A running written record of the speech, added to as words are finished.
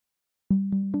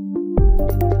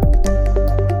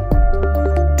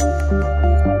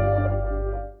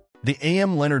The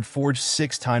Leonard Forge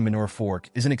 6 Tine Manure Fork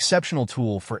is an exceptional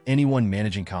tool for anyone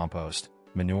managing compost,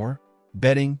 manure,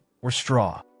 bedding, or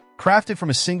straw. Crafted from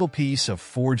a single piece of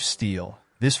forged steel,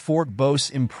 this fork boasts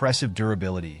impressive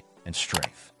durability and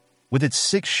strength. With its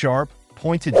 6 sharp,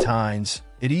 pointed tines,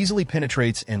 it easily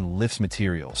penetrates and lifts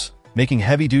materials, making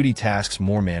heavy-duty tasks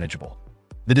more manageable.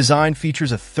 The design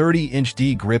features a 30-inch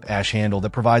D-grip ash handle that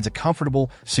provides a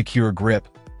comfortable, secure grip,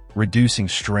 reducing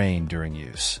strain during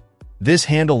use. This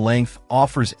handle length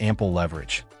offers ample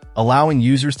leverage, allowing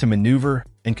users to maneuver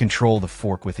and control the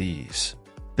fork with ease.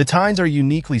 The tines are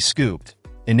uniquely scooped,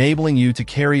 enabling you to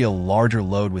carry a larger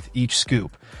load with each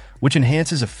scoop, which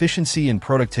enhances efficiency and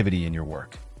productivity in your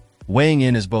work. Weighing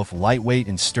in as both lightweight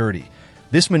and sturdy,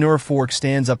 this manure fork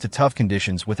stands up to tough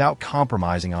conditions without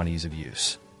compromising on ease of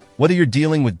use. Whether you're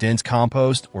dealing with dense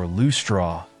compost or loose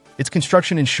straw, its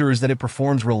construction ensures that it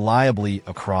performs reliably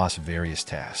across various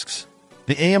tasks.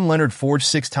 The Leonard Forge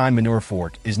 6 Tine Manure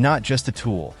Fork is not just a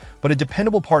tool, but a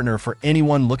dependable partner for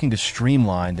anyone looking to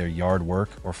streamline their yard work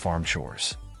or farm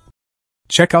chores.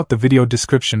 Check out the video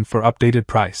description for updated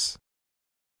price.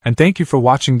 And thank you for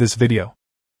watching this video.